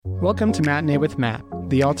Welcome to Matinee with Matt,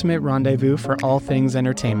 the ultimate rendezvous for all things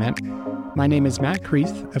entertainment. My name is Matt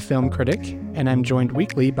Kreith, a film critic, and I'm joined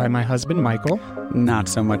weekly by my husband, Michael. Not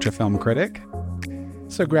so much a film critic.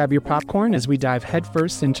 So grab your popcorn as we dive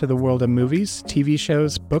headfirst into the world of movies, TV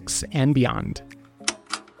shows, books, and beyond.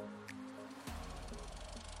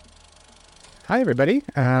 Hi, everybody.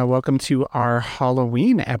 Welcome to our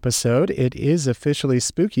Halloween episode. It is officially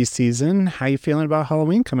spooky season. How you feeling about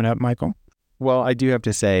Halloween coming up, Michael? Well, I do have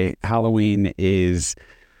to say, Halloween is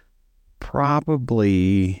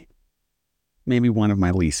probably maybe one of my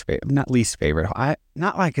not least favorite.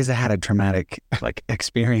 Not like because I had a traumatic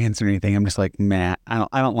experience or anything. I'm just like, Matt,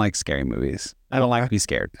 I don't like scary movies. I don't like to be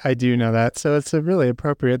scared. I do know that. So it's really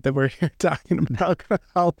appropriate that we're here talking about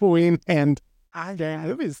Halloween and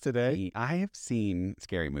movies today. I have seen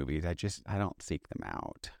scary movies. I don't seek them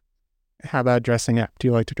out. How about dressing up? Do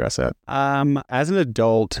you like to dress up? As an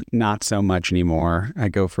adult, not so much anymore. I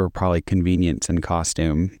go for probably convenience and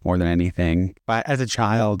costume more than anything. But as a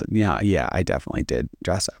child, yeah, I definitely did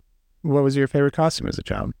dress up. What was your favorite costume as a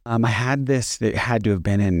child? I had this that had to have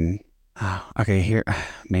been in.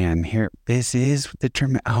 This is the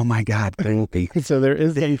trauma. Oh my God. So there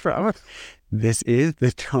is the trauma. This is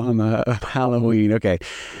the trauma of Halloween. Okay.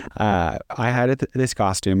 I had this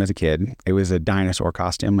costume as a kid. It was a dinosaur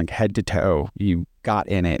costume, like head to toe. You got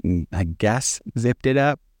in it and I guess zipped it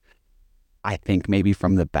up. I think maybe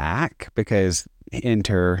from the back because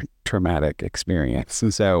traumatic experience.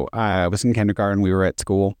 And so I was in kindergarten. We were at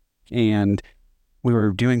school and we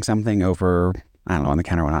were doing something over, I don't know, on the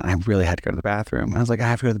counter or whatnot. And I really had to go to the bathroom. I was like, I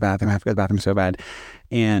have to go to the bathroom so bad.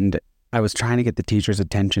 And I was trying to get the teacher's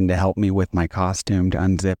attention to help me with my costume to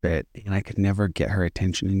unzip it, and I could never get her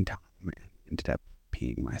attention in time. I ended up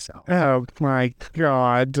peeing myself. Oh my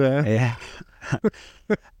God. Yeah.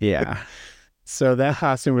 Yeah. So that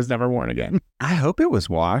costume was never worn again. I hope it was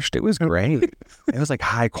washed. It was great. It was like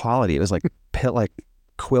high quality. It was like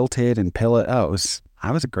quilted and pillow. Oh,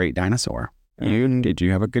 I was a great dinosaur. Did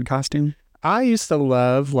you have a good costume? I used to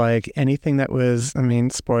love anything that was,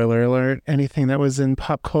 spoiler alert, anything that was in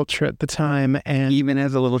pop culture at the time. And even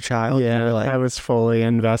as a little child? Yeah, I was fully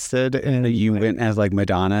invested in. You went as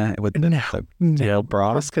Madonna with the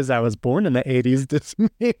bra? Just because I was born in the 80s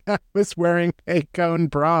doesn't mean I was wearing a cone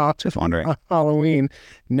bra. Just wondering. On Halloween.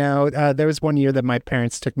 No, there was one year that my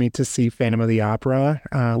parents took me to see Phantom of the Opera.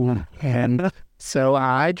 And so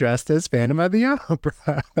I dressed as Phantom of the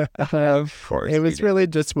Opera. Of course. It was really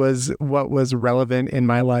just what was relevant in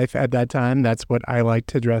my life at that time. That's what I like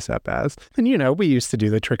to dress up as. And, we used to do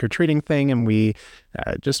the trick-or-treating thing, and we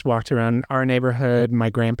just walked around our neighborhood. My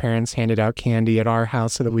grandparents handed out candy at our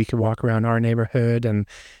house so that we could walk around our neighborhood, and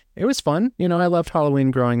it was fun. I loved Halloween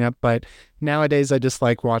growing up, but nowadays I just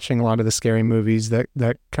like watching a lot of the scary movies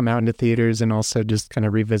that come out into theaters and also just kind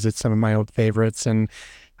of revisit some of my old favorites. And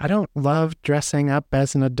I don't love dressing up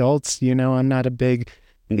as an adult. I'm not a big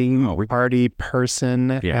party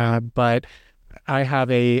person, but I have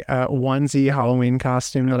a onesie Halloween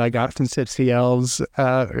costume that I got from Tipsy Elves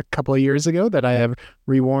a couple of years ago that I have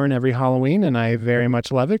reworn every Halloween, and I very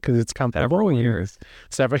much love it because it's comfortable.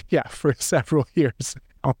 For several years.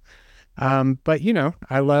 But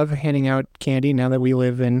I love handing out candy now that we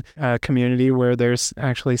live in a community where there's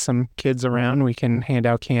actually some kids around. We can hand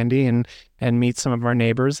out candy and meet some of our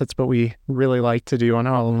neighbors. That's what we really like to do on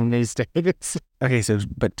Halloween these days. Okay,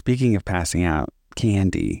 but speaking of passing out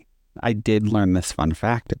candy, I did learn this fun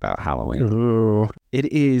fact about Halloween. Ooh.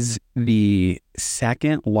 It is the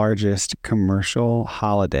second largest commercial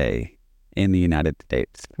holiday in the United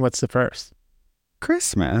States. What's the first?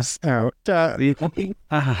 Christmas. Oh,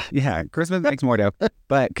 yeah, Christmas makes more dough.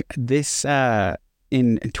 But this,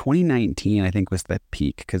 in 2019, I think was the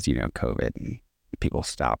peak because, COVID and people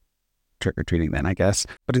stopped trick-or-treating then, I guess.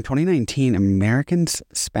 But in 2019, Americans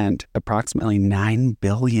spent approximately $9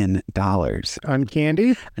 billion. On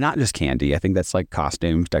candy? Not just candy. I think that's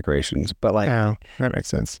costumes, decorations, but Oh, that makes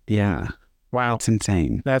sense. Yeah. Wow. It's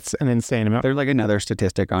insane. That's an insane amount. There's another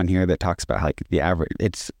statistic on here that talks about the average,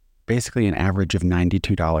 it's basically an average of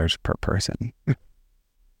 $92 per person.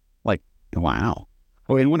 Wow.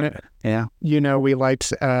 Yeah. We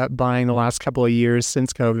liked buying the last couple of years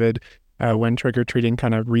since COVID when trick-or-treating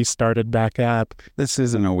kind of restarted back up. This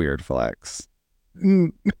isn't a weird flex.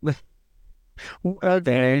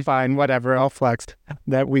 Okay, fine, whatever. I'll flex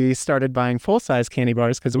that we started buying full-size candy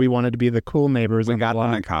bars because we wanted to be the cool neighbors. We on got the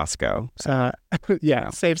them block. at Costco. So Yeah,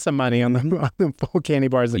 save some money on the full candy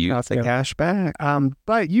bars at use the Costco. cash back.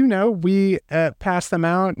 But we passed them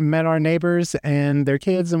out, met our neighbors and their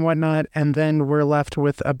kids and whatnot, and then we're left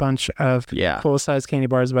with a bunch of Yeah. full-size candy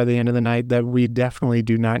bars by the end of the night that we definitely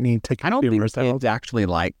do not need to I don't consume think ourselves. kids actually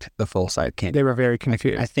liked the full-size candy. They were very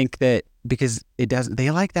confused. I think that because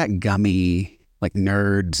they like that gummy, like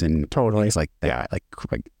nerds and Totally. things like that, Yeah.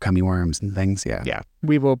 like gummy worms and things. Yeah. Yeah,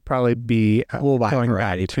 we will probably be We'll buy going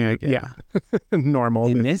variety back to normal.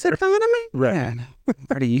 in this economy. Right. Yeah.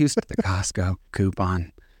 Already used the Costco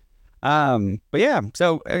coupon. But yeah,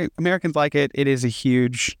 so Americans like it. It is a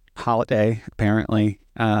huge holiday, apparently.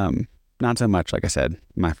 Not so much, like I said,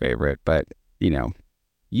 my favorite, but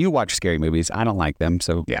you watch scary movies. I don't like them.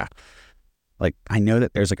 So Yeah. like, I know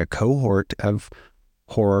that there's like a cohort of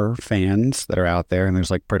horror fans that are out there, and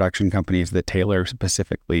there's like production companies that tailor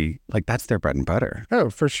specifically, like that's their bread and butter. Oh,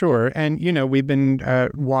 for sure. And, we've been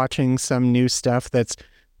watching some new stuff that's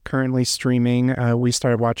currently streaming. We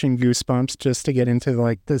started watching Goosebumps just to get into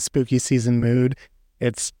like the spooky season mood.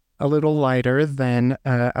 It's a little lighter than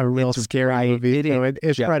a real scary movie.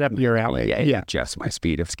 It's right up your alley. Yeah. Just my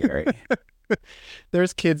speed of scary.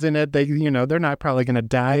 There's kids in it. They're not probably going to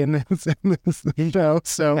die in this show.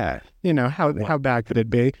 So, Yeah. how bad could it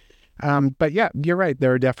be? But yeah, you're right.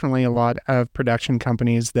 There are definitely a lot of production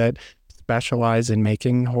companies that specialize in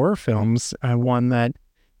making horror films. One that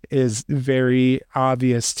is very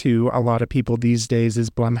obvious to a lot of people these days is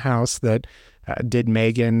Blumhouse, that did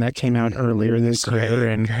Megan, that came out earlier this year.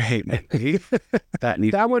 And Great movie.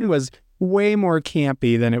 that one was way more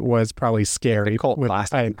campy than it was probably scary. Cult which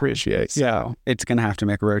classic. I appreciate. So it's going to have to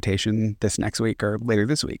make a rotation this next week or later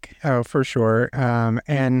this week. Oh, for sure.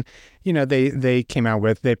 And they came out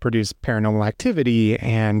with, they produced Paranormal Activity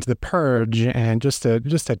and The Purge and just a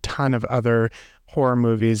ton of other horror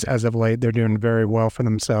movies as of late. They're doing very well for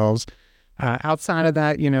themselves. Outside of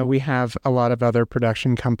that, we have a lot of other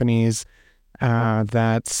production companies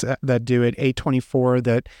that do it. A24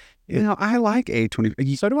 that. I like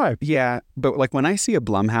A24. So do I. Yeah, but like when I see a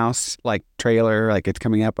Blumhouse like trailer, like it's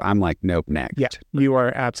coming up, I'm like, nope, next. Yeah, you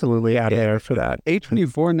are absolutely out there for that.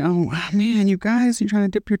 A24, no, man, you guys, you're trying to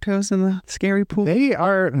dip your toes in the scary pool. They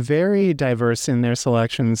are very diverse in their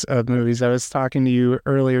selections of movies. I was talking to you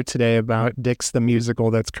earlier today about Dix the Musical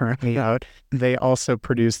that's currently out. They also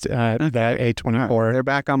produced that A24. They're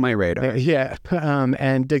back on my radar. Yeah,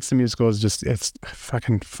 and Dix the Musical is it's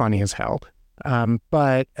fucking funny as hell.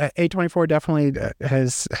 But A24 definitely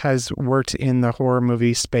has worked in the horror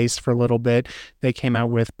movie space for a little bit. They came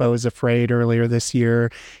out with Beau's Afraid earlier this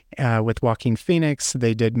year with Joaquin Phoenix.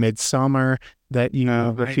 They did Midsommar that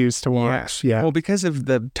refused to watch. Yeah. Well, because of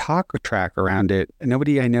the talk track around it,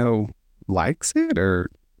 nobody I know likes it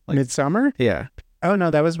or like Midsommar? Yeah. Oh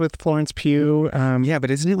no, that was with Florence Pugh. Yeah,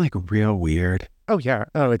 but isn't it like real weird? Oh yeah.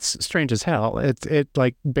 Oh, it's strange as hell. It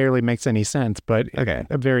like barely makes any sense, but Okay.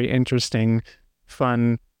 a very interesting,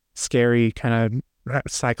 fun, scary kind of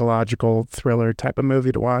psychological thriller type of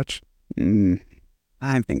movie to watch.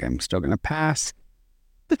 I think I'm still gonna pass.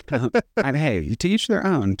 Hey, to each their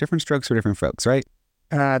own. Different strokes for different folks, right?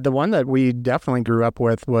 The one that we definitely grew up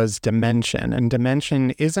with was Dimension, and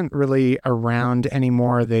Dimension isn't really around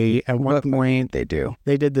anymore. They at one point They do.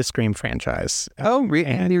 they did the Scream franchise. Oh, really?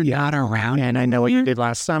 And you're not around. And I know what you did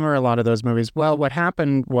last summer, a lot of those movies. Well, what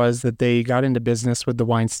happened was that they got into business with the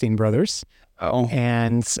Weinstein brothers, Oh,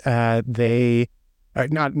 and they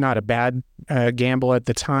not a bad gamble at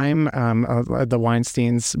the time. The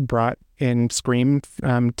Weinsteins brought in Scream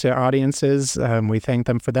to audiences. We thank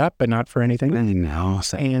them for that, but not for anything. I know.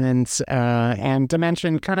 So, And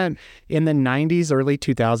Dimension, kind of in the 90s, early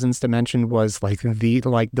 2000s, Dimension was like the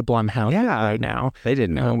Blumhouse right now. they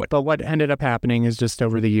didn't know. But what ended up happening is just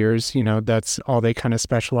over the years, that's all they kind of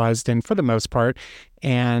specialized in for the most part.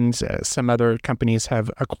 And some other companies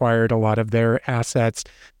have acquired a lot of their assets.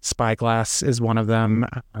 Spyglass is one of them.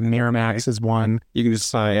 Miramax is one. You can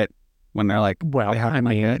just buy it when they're like, Well, I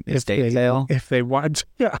mean, estate sale. if they want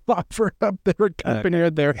to offer up their company or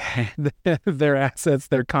their assets,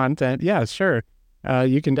 their content, yeah, sure.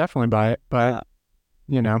 You can definitely buy it. But,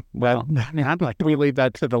 well, I mean, I'd like we leave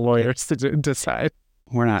that to the lawyers to decide.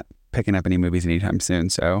 we're not picking up any movies anytime soon,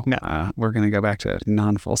 so No. we're gonna go back to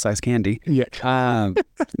non-full size candy. Yeah.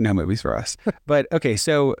 No movies for us. But okay,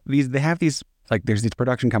 so they have these like there's these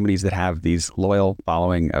production companies that have these loyal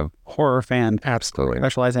following of horror fans Absolutely.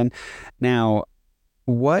 specialize in. Now,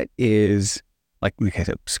 what is like okay,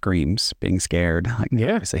 so screams, being scared, like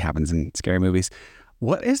Yeah. obviously happens in scary movies.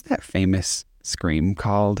 What is that famous Scream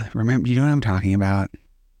called? Remember, you know what I'm talking about?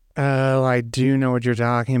 Oh, I do know what you're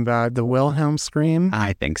talking about. The Wilhelm scream.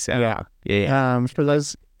 I think so. Yeah. Yeah. For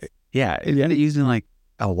those, Yeah. It's using like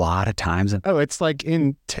a lot of times. oh, it's like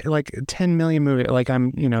in like 10 million movies. Like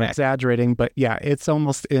I'm, exaggerating, but yeah, it's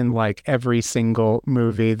almost in like every single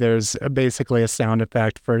movie. There's basically a sound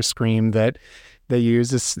effect for a scream that they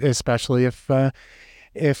use, especially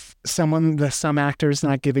if some actor's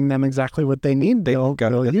not giving them exactly what they need, they'll go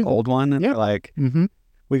to the use old one and Yeah. they're like, Mm-hmm.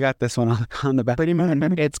 we got this one on the back. Pretty much.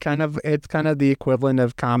 It's kind of the equivalent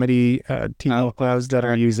of comedy TV shows that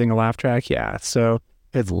are using a laugh track. Yeah, so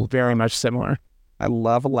it's very much similar. I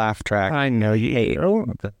love a laugh track. I know you hate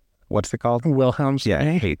What's it called? Wilhelm. Yeah,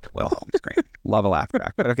 I hate Wilhelm scream. Love a laugh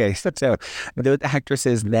track. But okay, so those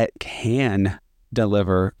actresses that can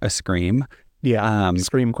deliver a scream. Yeah,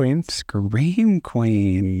 Scream Queens. Scream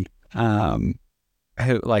Queen. Who,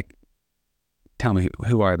 like, tell me,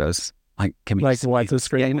 who are those? Like, can we Like, what's a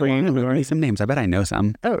Scream Queen? Who are some names? I bet I know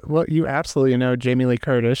some. Oh, well, you absolutely know Jamie Lee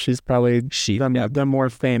Curtis. She's probably the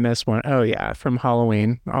more famous one. Oh, yeah, from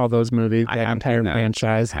Halloween, all those movies, that entire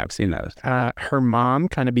franchise. I have seen those. Her mom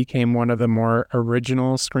kind of became one of the more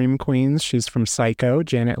original Scream Queens. She's from Psycho,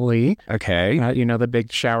 Janet Leigh. Okay. The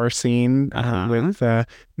big shower scene with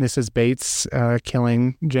Mrs. Bates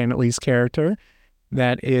killing Janet Leigh's character.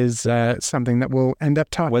 That is something that we'll end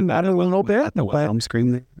up talking about a little bit. The Wilhelm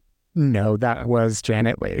scream. No, that was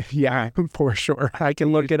Janet Leigh. Yeah, for sure. I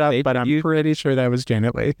can look it up, but I'm pretty sure that was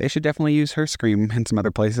Janet Leigh. They should definitely use her scream in some other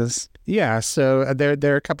places. Yeah, so there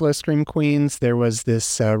are a couple of Scream Queens. There was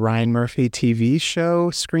this Ryan Murphy TV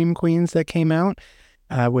show, Scream Queens, that came out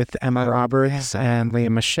with Emma Roberts and Lea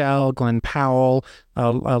Michele, Glenn Powell,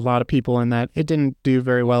 a lot of people in that. It didn't do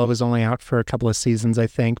very well. It was only out for a couple of seasons, I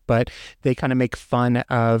think, but they kind of make fun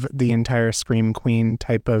of the entire Scream Queen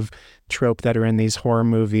type of trope that are in these horror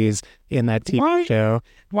movies in that TV show.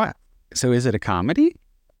 What? So is it a comedy?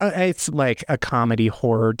 It's like a comedy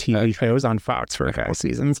horror TV shows on Fox for a couple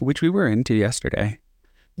seasons. Which we were into yesterday.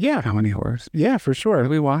 Yeah. Comedy horrors. Yeah, for sure. What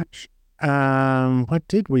did we watch? What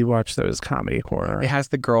did we watch that was comedy horror? It has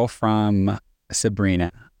the girl from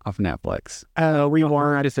Sabrina off Netflix. We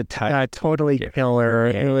weren't. It's a totally killer.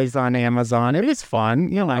 It was on Amazon. It was fun.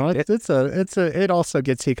 It also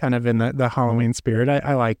gets you kind of in the Halloween spirit.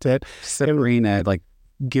 I liked it. Sabrina, like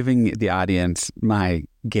giving the audience my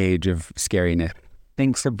gauge of scariness. I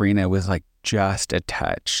think Sabrina was like just a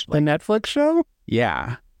touch. The Netflix show?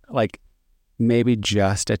 Yeah. Like maybe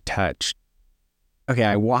just a touch. Okay,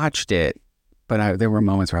 I watched it, but there were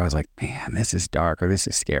moments where I was like, man, this is dark or this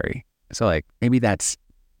is scary. So like maybe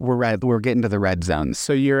we're getting to the red zones.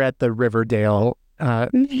 So you're at the Riverdale.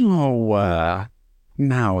 No,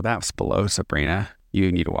 that's below Sabrina.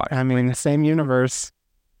 You need to watch. I mean, the same universe.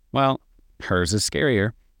 Well, hers is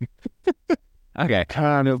scarier. Okay.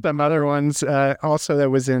 Some other ones also that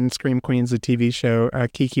was in Scream Queens, the TV show,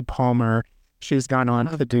 Keke Palmer. She's gone on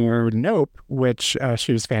to do Nope, which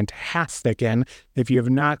she was fantastic in. If you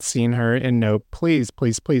have not seen her in Nope, please,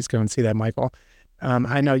 please, please go and see that, Michael.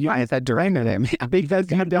 I know you. Why is that directed at me?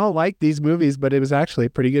 Because you don't like these movies, but it was actually a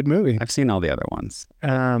pretty good movie. I've seen all the other ones.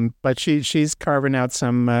 But she's carving out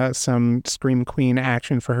some Scream Queen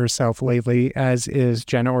action for herself lately, as is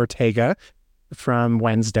Jenna Ortega from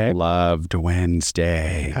Wednesday. Loved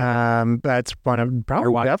Wednesday. That's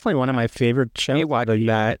definitely one of my favorite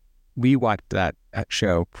shows. We watched that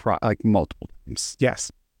show like multiple times. Yes,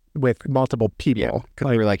 with multiple people. Yeah,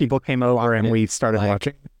 because we were like, people came over and we started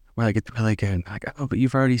watching. We're like, it's really good. Like, oh, but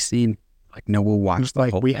you've already seen. Like, no, we'll watch.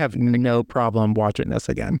 Like, we have no problem watching this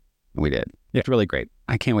again. We did. Yeah. It's really great.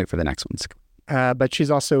 I can't wait for the next ones. But she's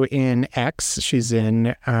also in X. She's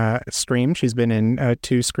in Scream. She's been in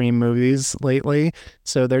 2 Scream movies lately.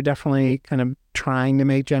 So they're definitely kind of trying to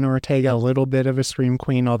make Jenna Ortega a little bit of a Scream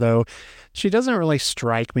Queen, although she doesn't really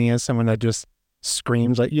strike me as someone that just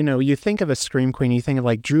screams. Like, you think of a Scream Queen, you think of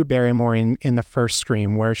like Drew Barrymore in the first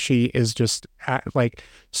Scream, where she is just like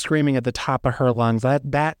screaming at the top of her lungs.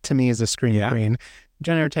 That to me is a Scream Queen.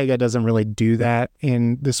 Jenna Ortega doesn't really do that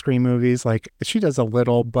in the Scream movies. Like, she does a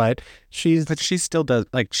little, but she still does.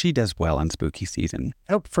 Like, she does well in Spooky Season.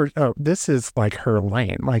 This is like her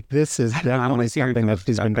lane. Like, this is definitely something that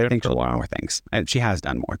she's been doing for a while. More things, and she has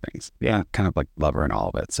done more things. Yeah, kind of like love her in all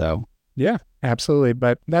of it. So yeah, absolutely.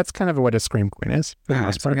 But that's kind of what a Scream Queen is. I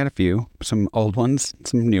got a few, some old ones,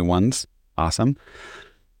 some new ones. Awesome.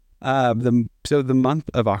 So the month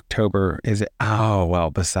of October is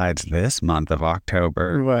besides this month of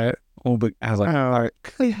October. What? Well, but I was like,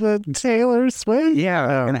 Taylor Swift? Yeah.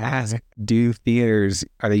 I'm going to ask, do theaters,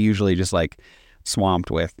 are they usually just like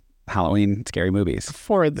swamped with Halloween scary movies?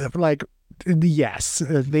 For the Yes,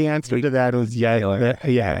 the answer to that is yeah. Taylor.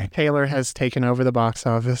 Yeah, Taylor has taken over the box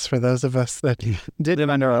office for those of us that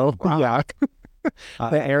didn't know. Wow. Yeah.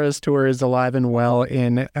 The Eras Tour is alive and well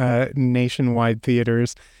in nationwide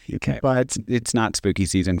theaters. Okay. But It's not spooky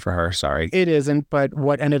season for her. Sorry. it isn't. But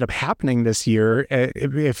what ended up happening this year,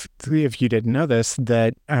 if you didn't know this,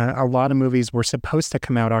 that a lot of movies were supposed to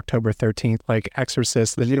come out October 13th, like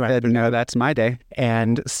Exorcist, the new No, that's my day.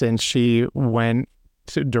 And since she went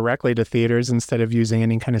directly to theaters instead of using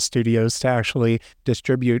any kind of studios to actually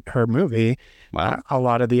distribute her movie, Wow. a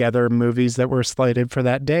lot of the other movies that were slated for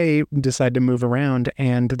that day decided to move around,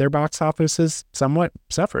 and their box offices somewhat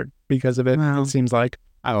suffered because of it. Well, it seems like.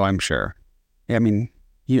 Oh, I'm sure. Yeah, I mean,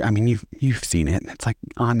 you've seen it. It's like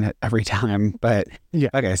on it every time. But Yeah.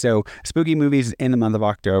 Okay, so spooky movies in the month of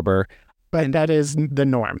October. But that is the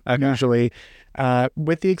norm, usually,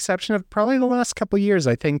 with the exception of probably the last couple of years.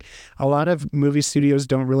 I think a lot of movie studios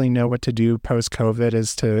don't really know what to do post-COVID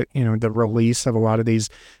as to, the release of a lot of these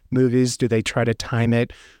movies. Do they try to time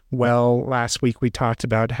it well? Last week we talked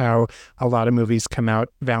about how a lot of movies come out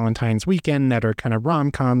Valentine's weekend that are kind of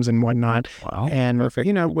rom-coms and whatnot. Wow. And, Perfect.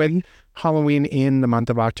 with Halloween in the month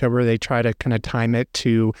of October, they try to kind of time it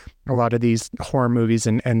to a lot of these horror movies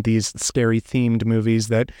and these scary themed movies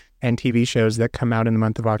and TV shows that come out in the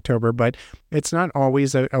month of October. But it's not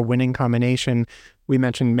always a winning combination. We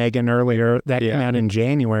mentioned Megan earlier. That came out in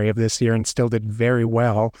January of this year and still did very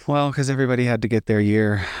well. Well, because everybody had to get their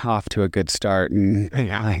year off to a good start, and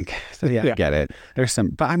I get it. There's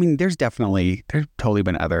totally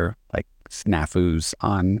been other like snafus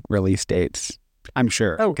on release dates. I'm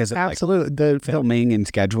sure. Oh, because absolutely. The filming and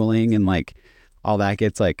scheduling and like all that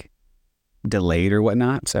gets like delayed or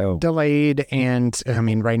whatnot. So delayed, and I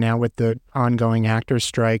mean, right now with the ongoing actors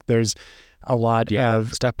strike, there's a lot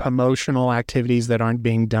of promotional activities that aren't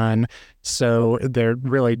being done. So they're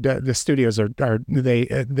really, the studios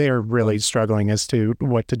they're really struggling as to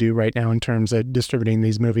what to do right now in terms of distributing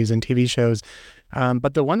these movies and TV shows.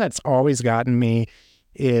 But the one that's always gotten me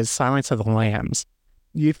is Silence of the Lambs.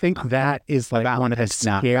 You think that is like one of the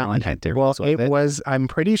scary... Valentine's Day? Well, it was. I'm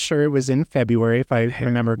pretty sure it was in February, if I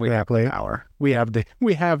remember correctly. We have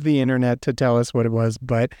the internet to tell us what it was,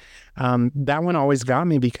 but that one always got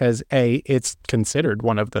me because it's considered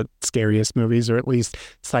one of the scariest movies, or at least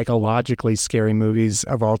psychologically scary movies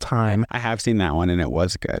of all time. I have seen that one, and it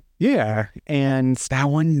was good. Yeah, and that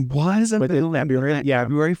one was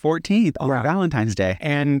February 14th on Valentine's Day.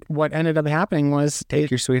 And what ended up happening was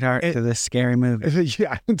take your sweetheart to this scary movie.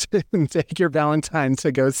 Yeah, take your Valentine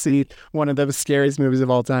to go see one of the scariest movies of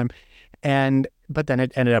all time. But then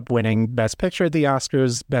it ended up winning Best Picture at the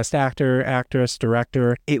Oscars, Best Actor, Actress,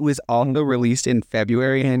 Director. It was also released in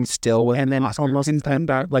February and still was and then Oscar almost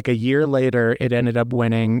about like a year later, it ended up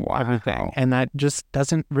winning everything. And that just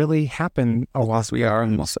doesn't really happen a lot. We are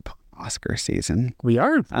almost Oscar season. We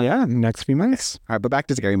are, next few months. All right, but back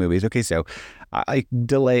to scary movies. Okay, so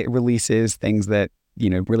delay releases, things that,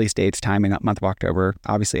 release dates, timing up month of October,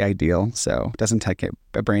 obviously ideal. So it doesn't take a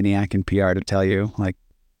brainiac in PR to tell you, like,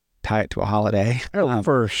 tie it to a holiday. Oh,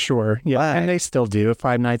 for sure. Yeah, and they still do.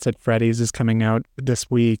 Five Nights at Freddy's is coming out this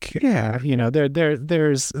week. Yeah,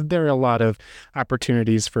 there are a lot of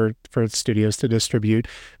opportunities for studios to distribute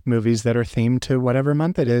movies that are themed to whatever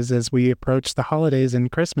month it is as we approach the holidays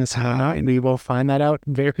and Christmas. And we will find that out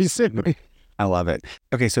very soon. I love it.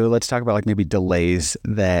 Okay, so let's talk about like maybe delays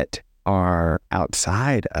that are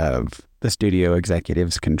outside of the studio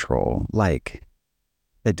executive's control, like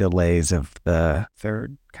the delays of the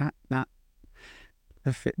third kind, not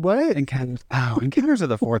the fifth. What? Encounters of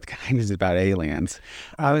the Fourth Kind is about aliens.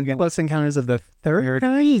 Close Encounters of the Third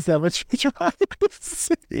Kind? Is that what you're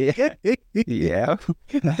Yeah.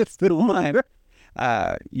 That's the one.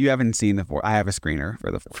 You haven't seen the fourth. I have a screener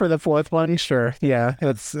for the fourth. For the fourth one, sure. Yeah.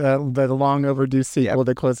 It's the long overdue sequel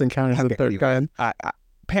to Close Encounters of the Third Kind.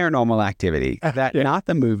 Paranormal Activity. Not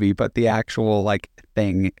the movie, but the actual like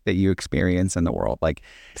thing that you experience in the world, like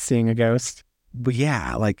seeing a ghost. But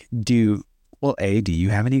yeah, like do you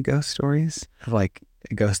have any ghost stories of like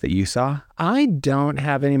a ghost that you saw? I don't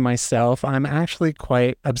have any myself. I'm actually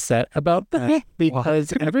quite upset about that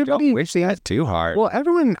because everybody wish they had too hard. Well,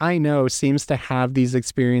 everyone I know seems to have these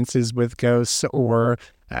experiences with ghosts or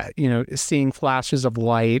seeing flashes of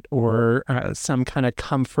light or some kind of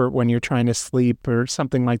comfort when you're trying to sleep or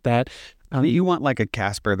something like that. You want like a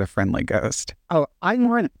Casper the Friendly Ghost. Oh, I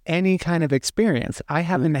want any kind of experience. I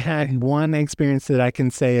haven't had one experience that I can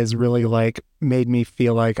say has really like made me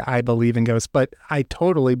feel like I believe in ghosts, but I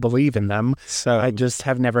totally believe in them. So I just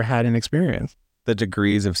have never had an experience. the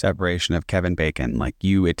degrees of separation of Kevin Bacon. Like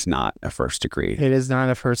it's not a first degree. It is not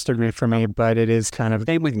a first degree for me, but it is kind of...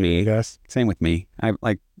 Same with me. Yes. Same with me. I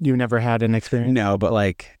like... You never had an experience? No, but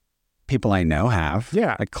like people I know have.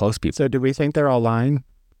 Yeah. Like close people. So do we think they're all lying?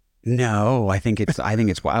 No, I think it's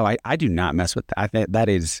wow. I do not mess with that. That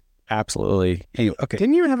is absolutely... Anyway, okay.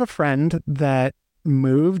 Didn't you have a friend that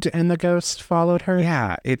moved and the ghost followed her?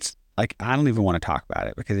 Yeah. It's like, I don't even want to talk about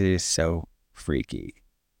it because it is so freaky.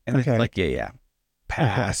 And it's Okay. like, yeah.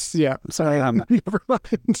 Pass. Yeah. Sorry. Never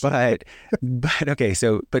mind. But okay,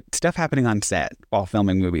 but stuff happening on set while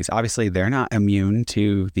filming movies, obviously they're not immune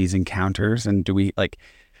to these encounters. And do we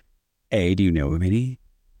do you know of any?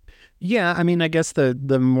 Yeah, I mean, I guess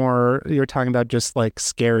the more you're talking about just like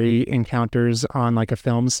scary encounters on like a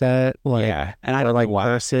film set, like Yeah. And I or don't like know why,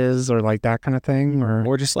 verses or like that kind of thing, or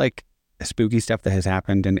or just like spooky stuff that has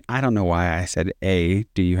happened. And I don't know why I said A,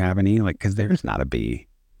 do you have any? Like, because there's not a B.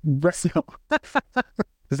 So,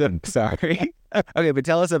 Sorry. Okay, but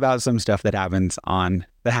tell us about some stuff that happened on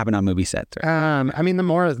movie sets. Right? I mean, the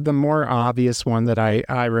more obvious one that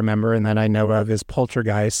I remember and that I know of is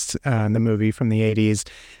Poltergeist, the movie from the 80s.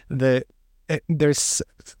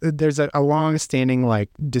 There's a long-standing like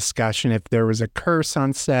discussion if there was a curse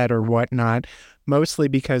on set or whatnot, mostly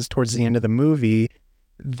because towards the end of the movie,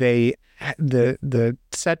 the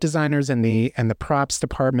set designers and the props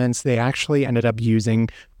departments, they actually ended up using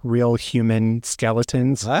real human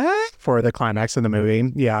skeletons What? for the climax of the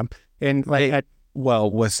movie. Yeah. And like,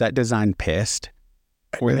 Was set design pissed?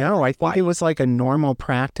 no, I think it was like a normal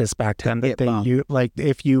practice back then that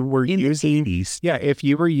if you were using, if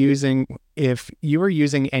you were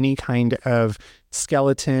using any kind of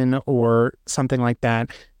skeleton or something like that,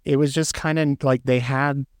 it was just kind of like they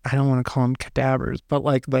had, I don't want to call them cadavers, but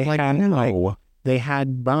like they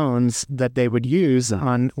had bones that they would use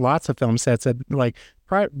on lots of film sets at like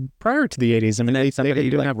prior to the 80s. I mean, they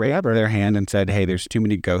didn't have raised their hand and said, "Hey, there's too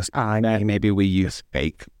many ghosts. Maybe we use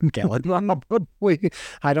fake skeleton."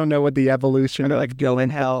 I don't know what the evolution like go in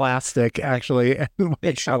hell plastic actually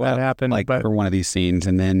how that happened. Like but for one of these scenes,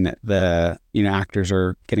 and then the actors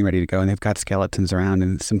are getting ready to go, and they've got skeletons around,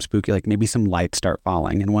 and some spooky, like maybe some lights start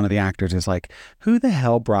falling, and one of the actors is like, "Who the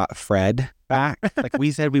hell brought Fred back?" Like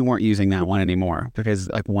we said, we weren't using that one anymore because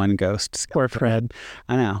like one ghost. Poor Fred.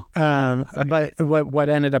 I know. But what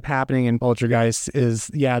ended up happening in Poltergeist is,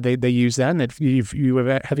 they use that. And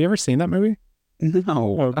have you ever seen that movie?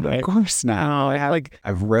 No, Okay. Of course not. No,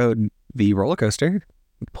 I've rode the roller coaster.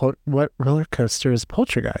 What roller coaster is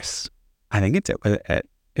Poltergeist? I think it's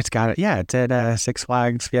it's at Six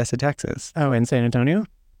Flags Fiesta, Texas. Oh, in San Antonio?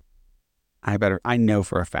 I know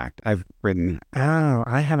for a fact. I've ridden. Oh,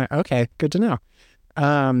 I haven't. Okay, good to know.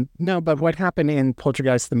 No, but what happened in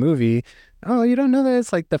Poltergeist the movie? Oh, you don't know that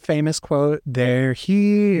it's like the famous quote, "They're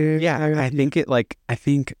here." Yeah, I think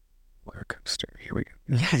roller coaster. Here we go.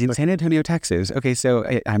 Yeah, in San Antonio, Texas. Okay, so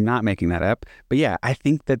I'm not making that up, but yeah, I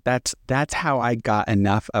think that's how I got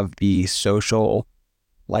enough of the social,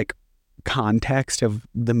 like, context of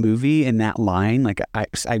the movie in that line. Like I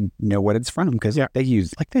know what it's from because they've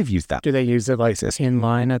used that. Do they use it like in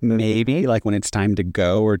line at maybe like when it's time to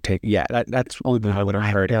go or take? Yeah, that's only been what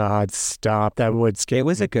I heard. God, stop! That would scare. It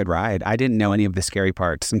was a good ride. I didn't know any of the scary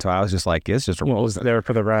parts, and so I was just like, it's just a was there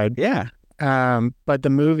for the ride. Yeah. But the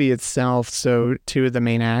movie itself, so two of the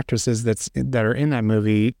main actresses that are in that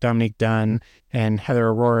movie, Dominique Dunn and Heather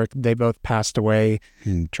O'Rourke, they both passed away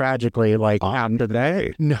tragically. Like on the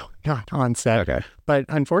day? No, not on set. Okay. But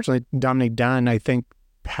unfortunately, Dominique Dunn, I think,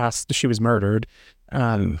 she was murdered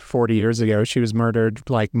 40 years ago. She was murdered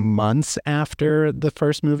like months after the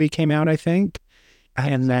first movie came out, I think.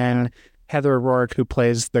 And then Heather O'Rourke, who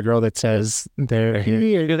plays the girl that says they're here.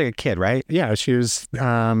 You're like a kid, right? Yeah, she was...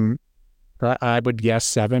 I would guess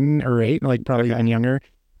 7 or 8, like probably even younger.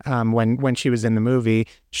 When she was in the movie,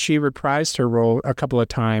 she reprised her role a couple of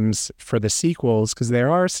times for the sequels because there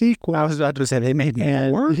are sequels. I was about to say they made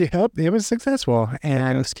more. Yep, it was successful,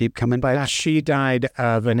 and just keep coming back. She died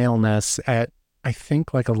of an illness at I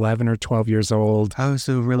think like 11 or 12 years old. Oh,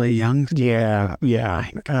 so really young. Yeah.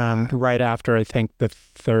 Right after I think the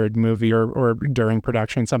third movie or during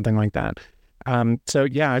production, something like that.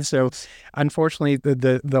 So unfortunately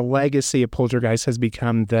the legacy of Poltergeist has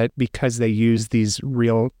become that because they use these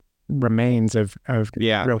real remains of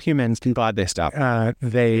real humans. Glad they stopped.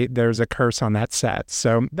 There's a curse on that set.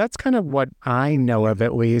 So that's kind of what I know of,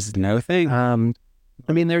 at least. No thing. I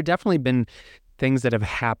mean, there have definitely been things that have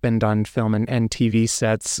happened on film and TV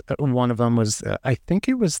sets. One of them was, I think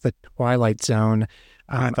it was the Twilight Zone.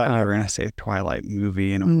 I thought you were going to say Twilight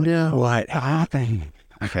movie. And no. What happened?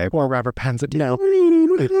 Okay. Or Robert Pattinson. No.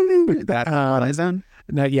 That Twilight Zone?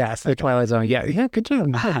 No, yes, the Twilight Zone. Yeah, yeah, good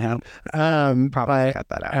job. Probably But cut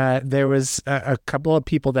that out. there was a couple of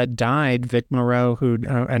people that died. Vic Morrow, who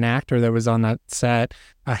an actor that was on that set,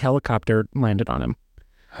 a helicopter landed on him.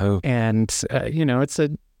 Oh, And, it's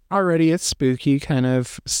already a spooky kind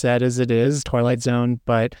of set as it is, Twilight Zone.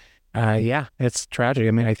 But yeah, it's tragic.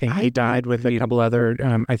 I mean, I think he died with a couple other,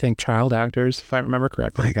 I think, child actors, if I remember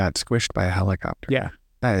correctly. I got squished by a helicopter. Yeah.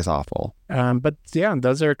 That is awful. But yeah,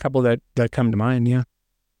 those are a couple that come to mind. Yeah.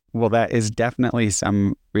 Well, that is definitely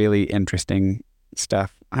some really interesting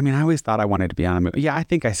stuff. I mean, I always thought I wanted to be on a movie. Yeah, I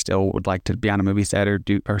think I still would like to be on a movie set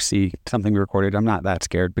or see something recorded. I'm not that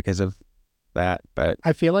scared because of that, but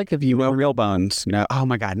I feel like if you well, Real Bones, no. Oh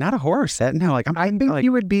my God, not a horror set. No, like I think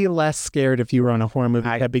you would be less scared if you were on a horror movie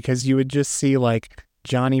set because you would just see like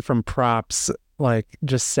Johnny from Props, like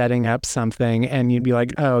just setting up something, and you'd be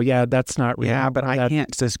like, oh yeah, that's not real. Yeah, but I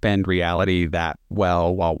can't suspend reality that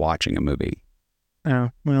well while watching a movie. Oh,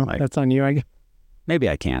 well, that's on you, I guess. Maybe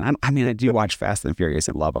I can. I mean, I do watch Fast and Furious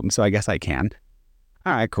and love them, so I guess I can.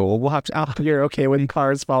 All right, cool. We'll have to. You're okay with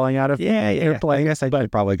cars falling out of airplanes? I guess I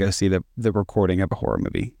should probably go see the recording of a horror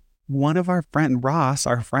movie. One of our friend Ross,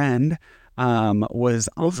 our friend, was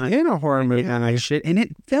in a horror movie. And it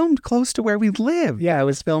filmed close to where we live. Yeah, it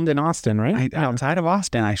was filmed in Austin, right? Outside of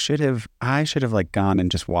Austin. I should have like gone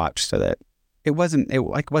and just watched so that it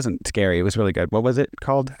wasn't scary. It was really good. What was it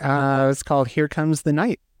called? It was called Here Comes the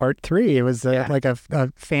Night, Part 3. It was like a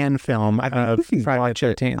fan film of Friday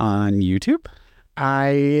the 13th. On YouTube?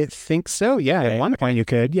 I think so. Yeah, at one point you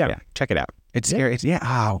could. Yeah. Check it out. It's scary. It's,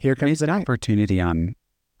 Here Comes the Night. Opportunity on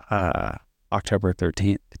October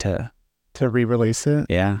 13th to re-release it.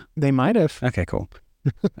 Yeah. They might have. Okay, cool.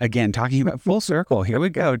 Again, talking about full circle. Here we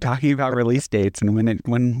go. Talking about release dates and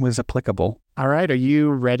when was applicable. All right. Are you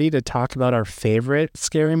ready to talk about our favorite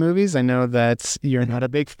scary movies? I know that you're not a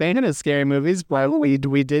big fan of scary movies, but we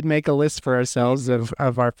did make a list for ourselves of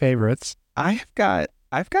our favorites. I've got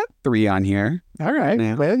 3 on here. All right.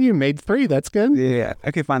 Yeah. Well, you made 3. That's good. Yeah.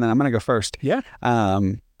 Okay, fine then. I'm going to go first. Yeah.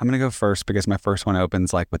 I'm going to go first because my first one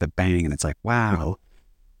opens like with a bang and it's like, wow.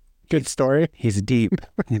 Good story. He's deep.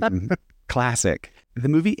 Classic. The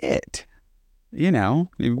movie It.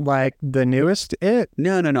 Like the newest It?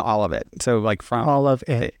 No, all of it. So like from all of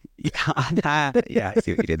it. Yeah, I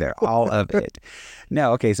see what you did there. All of it.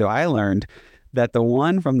 No, okay, so I learned that the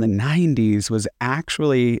one from the 90s was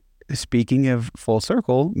actually, speaking of full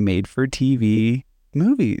circle, made for TV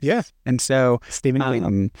movies. Yeah. And so Stephen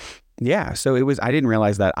King. Yeah, so it was. I didn't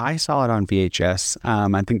realize that. I saw it on VHS.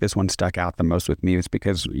 I think this one stuck out the most with me. It's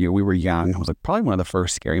because we were young. It was like probably one of the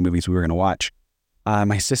first scary movies we were going to watch.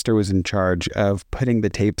 My sister was in charge of putting the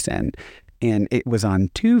tapes in, and it was on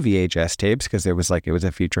 2 VHS tapes because it was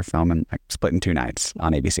a feature film and like split in 2 nights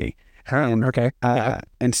on ABC. Okay.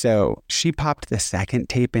 And so she popped the second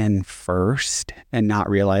tape in first and not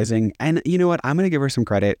realizing. And you know what? I'm going to give her some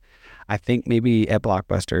credit. I think maybe at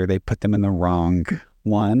Blockbuster they put them in the wrong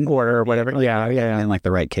one or whatever. Yeah. In like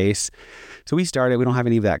the right case. So we don't have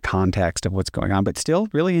any of that context of what's going on, but still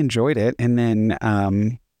really enjoyed it. And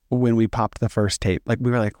then when we popped the first tape, like we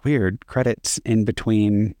were like, weird, credits in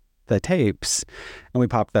between the tapes, and we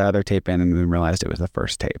popped the other tape in and then realized it was the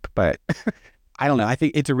first tape. But I don't know. I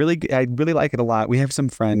think I really like it a lot. We have some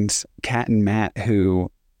friends, Kat and Matt,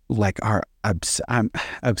 who like are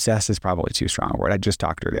obsessed is probably too strong a word. I just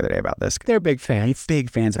talked to her the other day about this. They're big fans.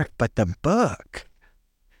 But the book,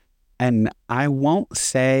 and I won't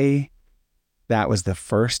say that was the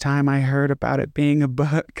first time I heard about it being a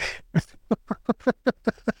book.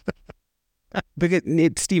 Because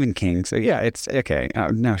it's Stephen King. So yeah, it's okay. Oh,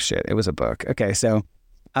 no shit. It was a book. Okay. So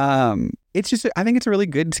it's just, I think it's a really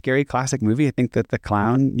good, scary, classic movie. I think that the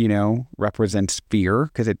clown, represents fear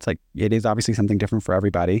because it's like, it is obviously something different for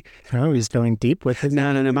everybody. Oh, he's going deep with it. No,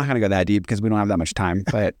 I'm not going to go that deep because we don't have that much time.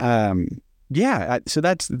 But yeah, so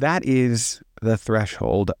that is the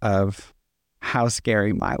threshold of how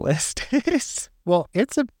scary my list is. Well,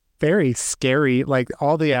 it's a very scary, like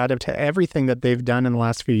all the everything that they've done in the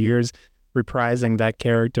last few years, reprising that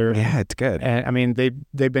character. Yeah, it's good. And I mean,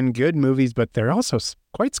 they've been good movies, but they're also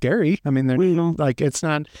quite scary. I mean, they're like, it's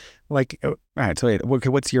not like. All right, so wait,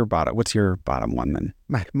 what's your bottom one then?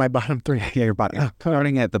 My bottom 3. Yeah, your bottom.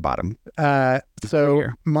 Starting at the bottom. So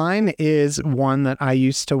mine is one that I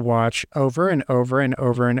used to watch over and over and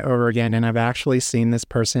over and over again, and I've actually seen this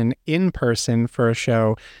person in person for a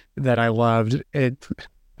show that I loved.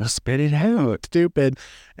 Spit it out. Stupid.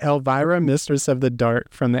 Elvira, Mistress of the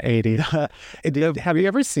Dark from the 80s. Have you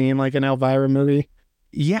ever seen like an Elvira movie?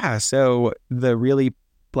 Yeah. So the really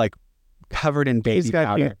like covered in baby She's got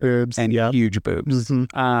powder huge boobs. and Yep. huge boobs.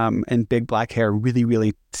 And big black hair, really,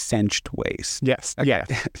 really cinched waist. Yes. Okay.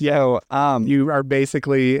 Yeah. So, You are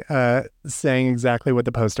basically saying exactly what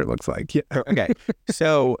the poster looks like. Yeah. okay.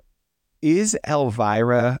 So is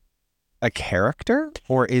Elvira a character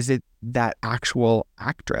or is it that actual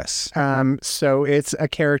actress? So it's a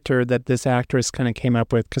character that this actress kind of came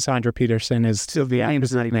up with. Cassandra Peterson is still the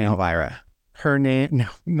actress not even Elvira. Her name?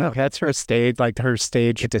 No, that's her stage, like her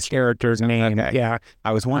stage character's name. Okay. Yeah.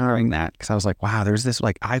 I was wondering that because I was like, wow, there's this,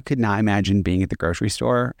 like, I could not imagine being at the grocery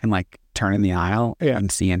store and like turning the aisle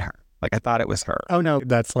and seeing her. Like, I thought it was her. Oh no,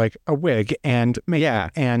 that's like a wig and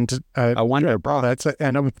makeup and a wonder bra. That's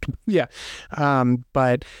yeah.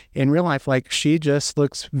 But in real life, like she just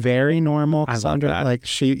looks very normal. I love Cassandra, that.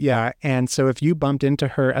 like and so if you bumped into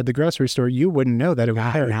her at the grocery store, you wouldn't know that it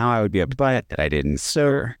was her. Now I would be upset that I didn't.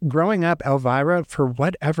 So growing up, Elvira, for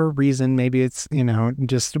whatever reason, maybe it's,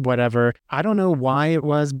 just whatever. I don't know why it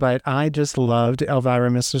was, but I just loved Elvira,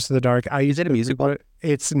 Mistress of the Dark. Is it a musical?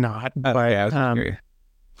 It's not, but I was curious.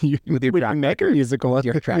 With your we track make a record. musical.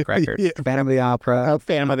 Your track record. Yeah. Phantom of the Opera.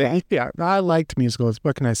 Phantom of the Yeah, I liked musicals.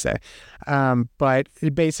 What can I say? But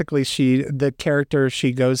basically, the character,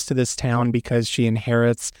 she goes to this town because she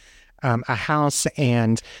inherits a house,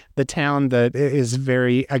 and the town that is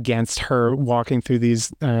very against her walking through this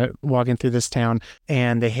town,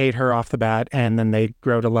 and they hate her off the bat, and then they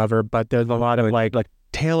grow to love her. But there's a lot of like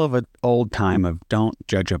tale of an old time of don't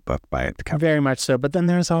judge a book by its cover. Very much so. But then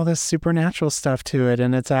there's all this supernatural stuff to it,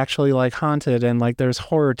 and it's actually like haunted, and like there's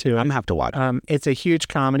horror to it. I'm gonna have to watch it. It's a huge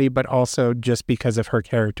comedy, but also just because of her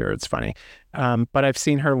character, it's funny. But I've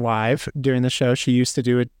seen her live during the show. She used to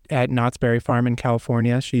do it at Knott's Berry Farm in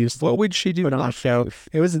California. She used to What would she do put on a show.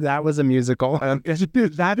 That was a musical.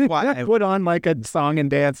 That's why I put on like a song and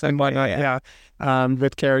dance and whatnot.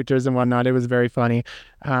 With characters and whatnot. It was very funny.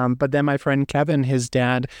 But then my friend Kevin, his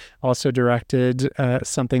dad, also directed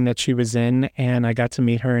something that she was in, and I got to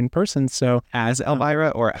meet her in person. So as Elvira,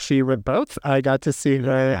 or she were both. I got to see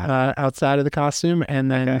her outside of the costume,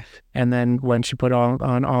 and then when she put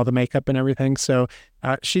on all the makeup and everything. So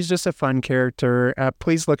she's just a fun character.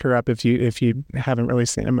 Please look her up if you haven't really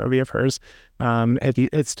seen a movie of hers.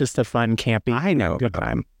 It's just a fun, campy, I know good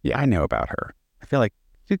time. Yeah, I know about her. I feel like,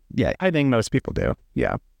 I think most people do.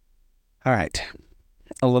 Yeah. All right.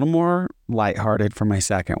 A little more lighthearted for my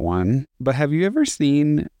second one. But have you ever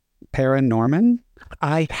seen Paranorman?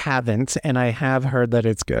 I haven't, and I have heard that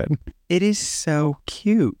it's good. It is so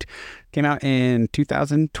cute. Came out in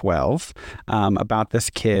 2012 about this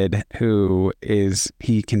kid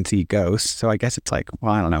he can see ghosts. So I guess it's like,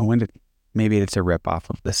 well, I don't know. Maybe it's a ripoff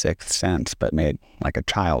of The Sixth Sense, but made like a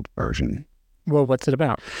child version. Well, what's it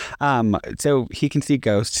about? So he can see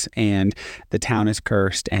ghosts, and the town is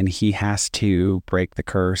cursed, and he has to break the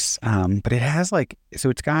curse. But it has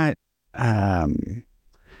it's got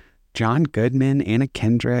John Goodman, Anna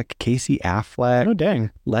Kendrick, Casey Affleck, Oh,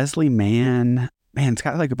 dang. Leslie Mann. Man, it's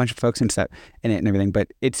got like a bunch of folks and stuff in it and everything, but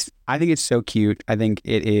I think it's so cute. I think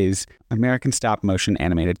it is American stop motion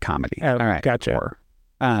animated comedy. Oh, all right. gotcha. Horror.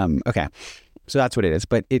 Okay. So that's what it is.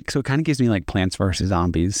 But it kind of gives me like Plants vs.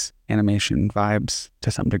 Zombies animation vibes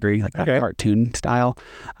to some degree, like that cartoon style.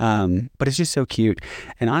 But it's just so cute.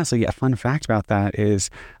 And honestly, a fun fact about that is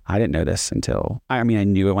I didn't know this until, I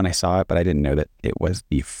knew it when I saw it, but I didn't know that it was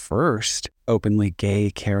the first openly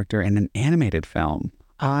gay character in an animated film.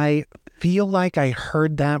 I feel like I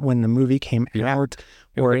heard that when the movie came out,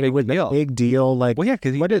 or it was a big deal. Like, well, yeah,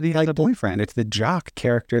 because he has a boyfriend. It's the jock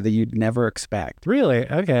character that you'd never expect. Really?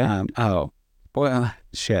 Okay. Boy,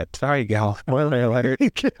 shit. Sorry, gal. Spoiler alert.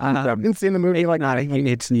 I haven't seen the movie.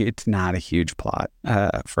 It's not a huge plot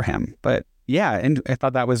for him, but yeah, and I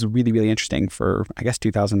thought that was really, really interesting for, I guess,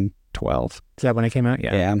 2012. Is that when it came out?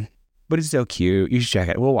 Yeah. But it's so cute. You should check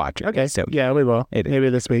it. We'll watch it. Okay. So yeah, we will. Maybe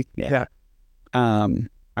this week. Yeah. All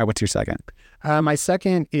right. What's your second? My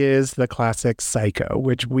second is the classic Psycho,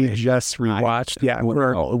 which we just rewatched.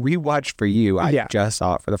 Rewatched for you. I just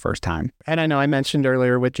saw it for the first time. And I know I mentioned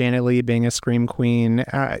earlier with Janet Leigh being a scream queen,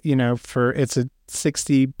 it's a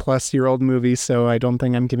 60-plus-year-old movie, so I don't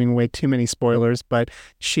think I'm giving away too many spoilers, but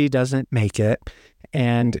she doesn't make it,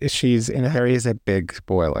 and she's in is a big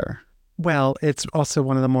spoiler. Well, it's also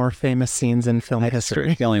one of the more famous scenes in film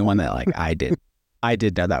history. The only one that I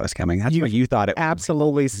did know that was coming. That's what you thought it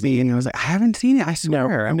absolutely was. Seen. And I was like, I haven't seen it. I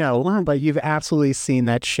swear. No, but you've absolutely seen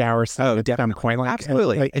that shower scene at some point.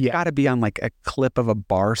 Absolutely. It's got to be on like a clip of a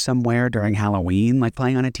bar somewhere during Halloween, like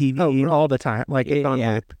playing on a TV. Oh, all the time.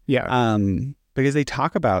 Because they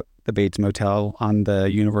talk about the Bates Motel on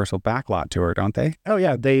the Universal Backlot tour, don't they? Oh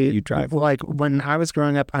yeah, You drive. like when I was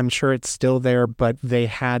growing up, I'm sure it's still there, but they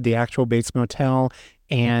had the actual Bates Motel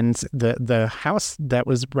and the house that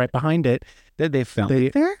was right behind it. Did they film They-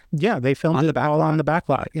 it there? Yeah, they filmed On it the all on the back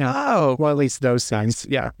lot. Yeah. Oh. Well, at least those scenes.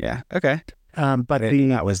 Yeah. Yeah. Okay. But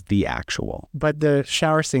That was the actual. but the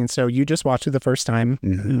shower scene. So you just watched it the first time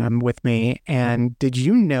Mhm. with me, and did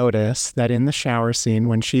you notice that in the shower scene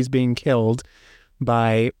when she's being killed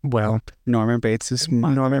by Norman Bates'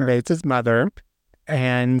 mother. Norman Bates' mother?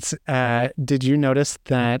 And did you notice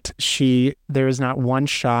that there is not one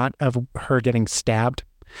shot of her getting stabbed?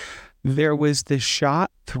 There was the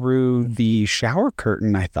shot through the shower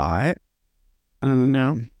curtain, I thought.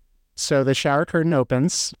 No. So the shower curtain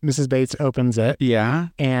opens, Mrs. Bates opens it, Yeah.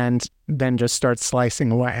 and then just starts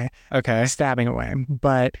slicing away, Okay. stabbing away.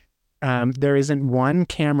 But there isn't one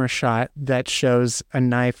camera shot that shows a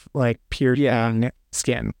knife like piercing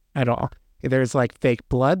skin at all. There's like fake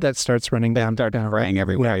blood that starts running down. Spraying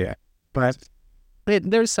everywhere. Yeah. But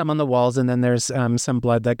there's some on the walls, and then there's some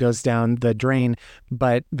blood that goes down the drain.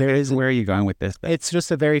 But there is Where are you going with this? it's just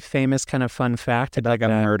a very famous kind of fun fact about Like a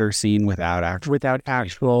murder scene without actual. without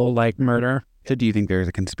actual like murder. So do you think there's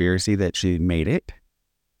a conspiracy that she made it?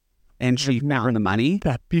 And she found the money?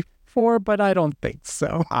 That before, but I don't think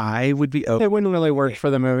so. I would be open. It wouldn't really work for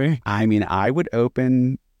the movie. I mean, I would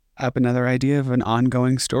open up another idea of an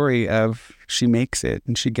ongoing story of she makes it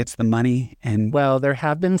and she gets the money and Well, there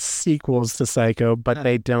have been sequels to Psycho, but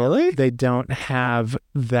they don't have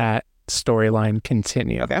that storyline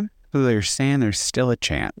continue. okay. So they're saying there's still a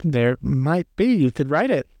chance. There might be. You could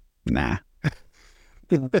write it. Nah.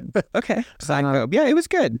 Okay. Psycho. Yeah, it was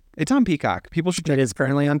good. It's on Peacock. People should check It is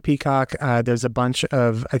currently on Peacock. There's a bunch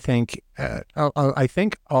of, I think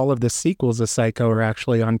all of the sequels of Psycho are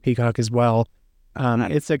actually on Peacock as well.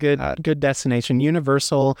 It's a good destination.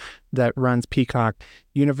 Universal that runs Peacock.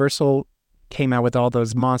 Universal came out with all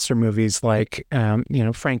those monster movies like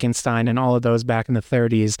Frankenstein and all of those back in the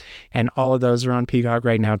 30s, and all of those are on Peacock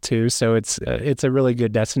right now too. So it's a really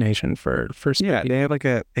good destination for Yeah,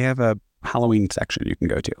 they have a Halloween section you can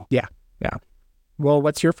go to. Well,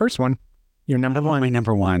 what's your first one? Your number one? My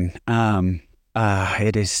number one.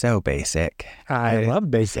 It is so basic. I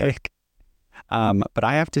love basic. But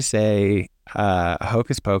I have to say,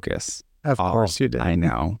 Hocus Pocus. Of course you did. I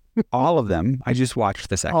know. All of them. I just watched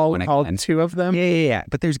the second one All again. two of them. Yeah.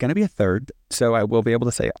 But there's going to be a third, so I will be able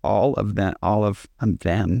to say all of them.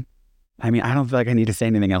 I mean, I don't feel like I need to say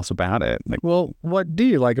anything else about it. Like, Well, what do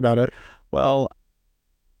you like about it? well,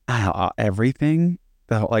 everything.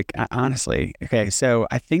 Honestly. Okay, so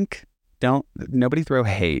I think nobody throw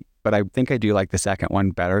hate, but I think I do like the second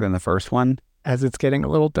one better than the first one. As it's getting a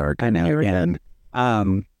little dark. I know. here again.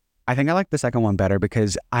 I think I like the second one better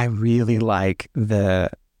because I really like the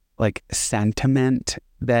sentiment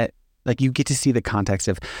that you get to see the context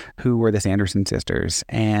of who were the Sanderson sisters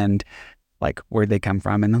and where'd they come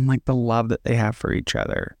from, and then the love that they have for each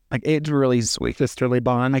other. It's really sweet. Sisterly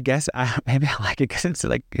bond. I guess maybe I like it because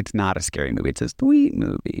it's not a scary movie. It's a sweet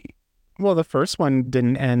movie. Well, the first one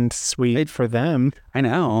didn't end sweet for them. I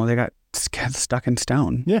know they got stuck in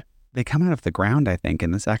stone. Yeah. They come out of the ground, I think,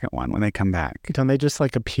 in the second one when they come back. Don't they just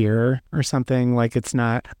appear or something? It's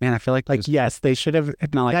not Man, I feel like yes, they should have.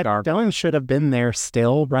 it's not That dark. stone should have been there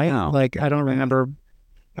still, right? No. I don't remember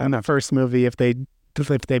in the first movie if they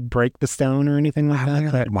break the stone or anything like that. I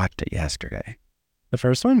But watched it yesterday. the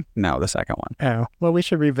first one? No, the second one. Oh, well, we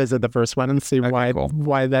should revisit the first one and see Okay, cool.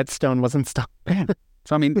 why that stone wasn't stuck.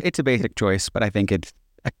 So I mean, it's a basic choice, but I think it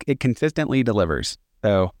consistently delivers.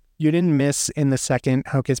 So You didn't miss in the second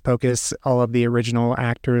Hocus Pocus all of the original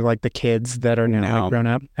actor, the kids that are now No. grown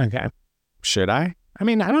up. Okay. should I? I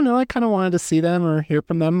mean, I don't know. I kind of wanted to see them or hear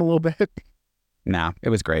from them a little bit. Nah, it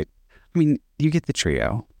was great. I mean, you get the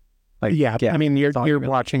trio. Yeah. I mean, you're all you really-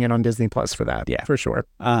 watching it on Disney Plus for that. Yeah. For sure.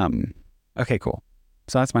 Okay, cool.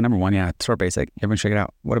 So that's my number one. Yeah, it's sort of basic. Everyone check it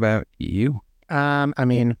out. What about you? I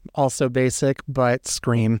mean, also basic, but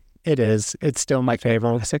Scream. It is. It's still my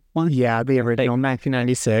favorite. Classic one? Yeah, the original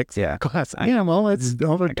 1996. Yeah. Classic. Yeah, well, it's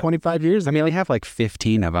over 25 years. I mean, they have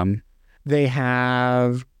 15 of them. They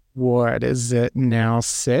have, what is it now?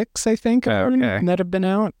 6, I think, Okay. that have been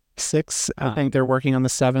out. 6. I think they're working on the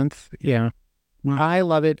 7th. Yeah. Wow. I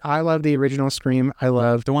love it. I love the original Scream. I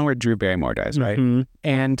love The one where Drew Barrymore dies, right? Mhm.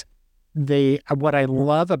 And what I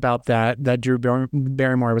love about that Drew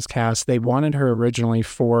Barrymore was cast, they wanted her originally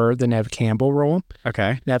for the Neve Campbell role.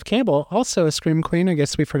 Okay. Neve Campbell, also a Scream queen. I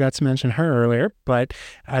guess we forgot to mention her earlier, but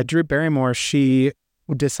Drew Barrymore, she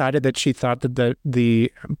decided that she thought that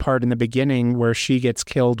the part in the beginning where she gets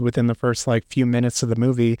killed within the first like few minutes of the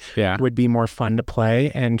movie would be more fun to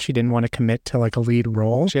play, and she didn't want to commit to like a lead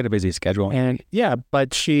role. She had a busy schedule. And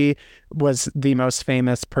but she was the most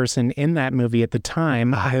famous person in that movie at the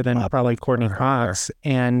time, other than probably Courtney Cox.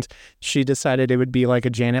 And she decided it would be like a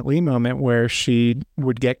Janet Leigh moment where she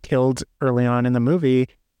would get killed early on in the movie,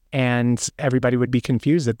 and everybody would be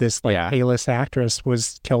confused that this like A-list actress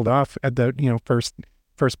was killed off at the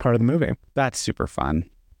first part of the movie. That's super fun.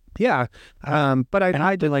 Yeah, but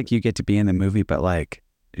I did like you get to be in the movie, but like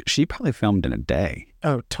she probably filmed in a day.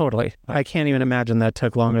 Oh, totally. I can't even imagine that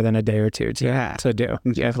took longer than a day or two to do.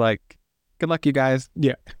 Yeah, like good luck, you guys.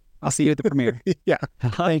 Yeah, I'll see you at the premiere. Yeah,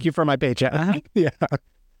 thank you for my paycheck. Yeah,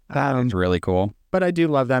 that's really cool. But I do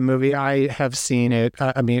love that movie. I have seen it.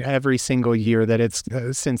 I mean, every single year that it's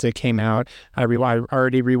since it came out. I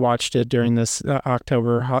already rewatched it during this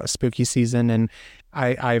October spooky season, and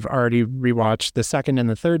I've already rewatched the second and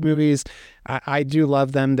the third movies. I do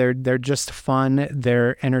love them. They're just fun.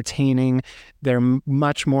 They're entertaining. They're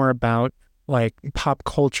much more about like pop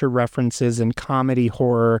culture references and comedy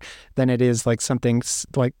horror than it is like something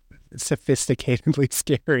like sophisticatedly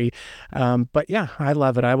scary. But yeah, I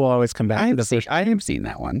love it. I will always come back to the first. I have seen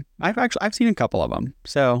that one. I've seen a couple of them.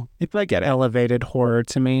 So if I get it. Elevated horror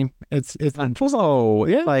to me. It's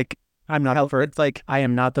like I'm not it's like I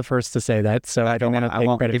am not the first to say that, so I don't want to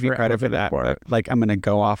take credit. Give you credit for that. But like I'm gonna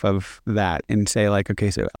go off of that and say like,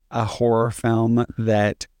 okay, so a horror film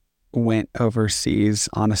that went overseas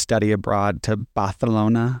on a study abroad to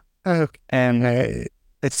Barcelona. Okay. And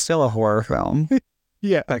it's still a horror film.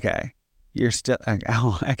 Yeah. Okay. You're still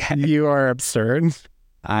okay. You are absurd.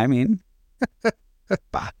 I mean,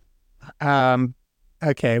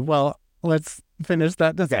 okay. Well, let's finish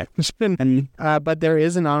that discussion. And but there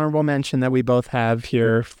is an honorable mention that we both have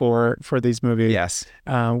here for these movies. Yes.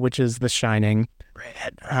 Which is The Shining.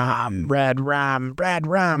 Red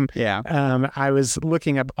Rum. Yeah. I was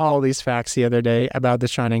looking up all these facts the other day about The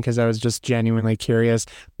Shining because I was just genuinely curious,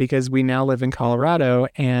 because we now live in Colorado,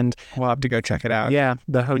 and we'll have to go check it out. Yeah,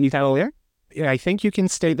 the hotel there. Yeah, I think you can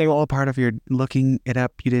stay. They were all part of your looking it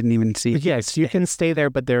up. You didn't even see. Yes, you can stay there,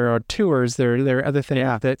 but there are tours. There are other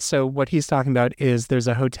things that. So what he's talking about is there's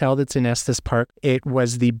a hotel that's in Estes Park. It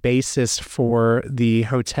was the basis for the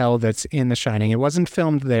hotel that's in The Shining. It wasn't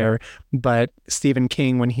filmed there, but Stephen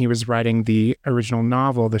King, when he was writing the original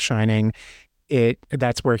novel, The Shining,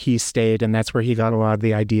 that's where he stayed, and that's where he got a lot of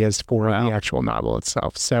the ideas for the actual novel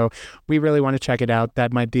itself. So we really want to check it out.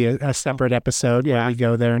 That might be a separate episode where we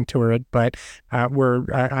go there and tour it, but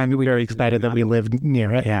I'm very excited that we live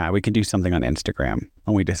near it. Yeah, we can do something on Instagram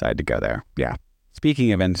when we decide to go there. Yeah.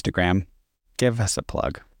 Speaking of Instagram, give us a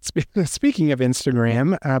plug. Speaking of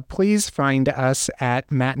Instagram, please find us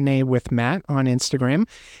at Matinee with Matt on Instagram,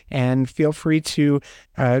 and feel free to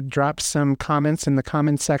drop some comments in the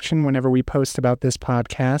comments section whenever we post about this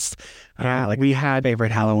podcast. Like we had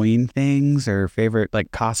favorite Halloween things or favorite like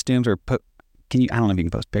costumes, or I don't know if you can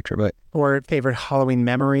post a picture, but or favorite Halloween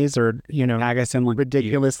memories, or tag us in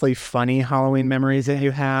ridiculously funny Halloween memories that you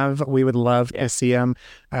have. We would love to see them.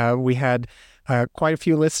 We had quite a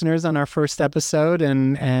few listeners on our first episode,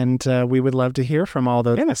 and we would love to hear from all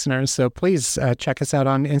those listeners. So please check us out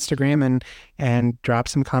on Instagram and drop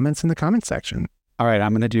some comments in the comment section. All right,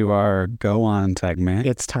 I'm going to do our Go On segment.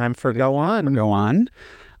 It's time for Go On. Go On.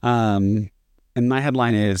 And my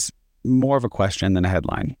headline is more of a question than a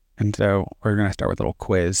headline. And so we're going to start with a little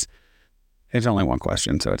quiz. It's only one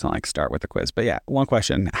question, so it's not like start with a quiz. But yeah, one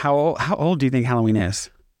question. How old do you think Halloween is?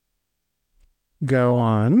 Go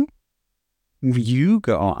on. You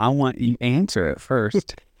go on. I want you to answer it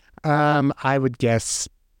first. I would guess,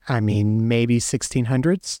 maybe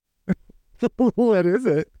 1600s. What is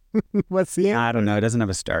it? What's the answer? I don't know. It doesn't have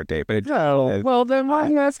a start date, but well, then why are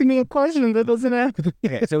you asking me a question that doesn't have?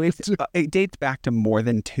 Okay, so it dates back to more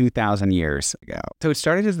than 2,000 years ago. So it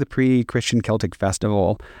started as the pre-Christian Celtic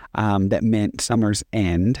festival that meant summer's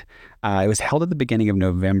end. It was held at the beginning of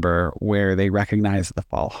November, where they recognized the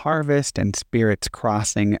fall harvest and spirits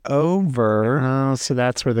crossing over. Oh, so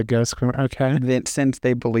that's where the ghosts come. Okay. Then, since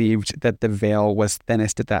they believed that the veil was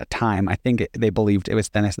thinnest at that time, I think they believed it was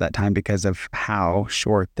thinnest at that time because of how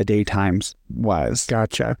short the daytimes was.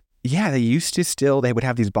 Gotcha. Yeah, they would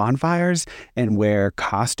have these bonfires and wear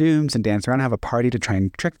costumes and dance around and have a party to try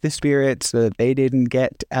and trick the spirits so that they didn't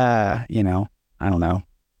get, I don't know.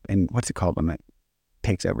 And what's it called when it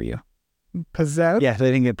takes over you? Possessed? Yeah, so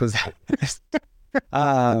they didn't get possessed.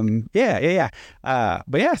 Yeah.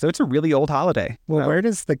 But yeah, so it's a really old holiday. Well, where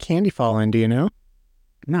does the candy fall in? Do you know?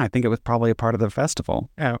 No, I think it was probably a part of the festival.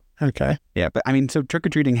 Oh, okay. Yeah, but I mean, so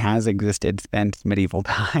trick-or-treating has existed since medieval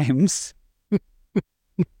times.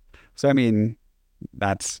 So, I mean,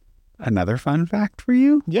 that's another fun fact for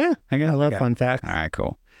you, Yeah, I guess. I love Okay. fun facts. All right,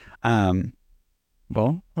 cool.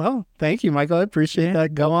 Well, Well, thank you, Michael. I appreciate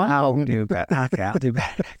that. Go on. I'll do better. Okay, I'll do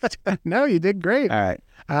better. No, you did great. All right.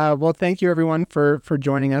 Well, thank you everyone for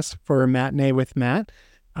joining us for Matinee with Matt.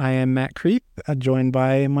 I am Matt Creep, joined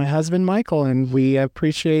by my husband, Michael, and we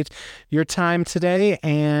appreciate your time today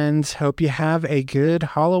and hope you have a good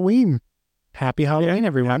Halloween. Happy Halloween,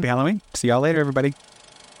 everyone. Happy Halloween. See y'all later, everybody.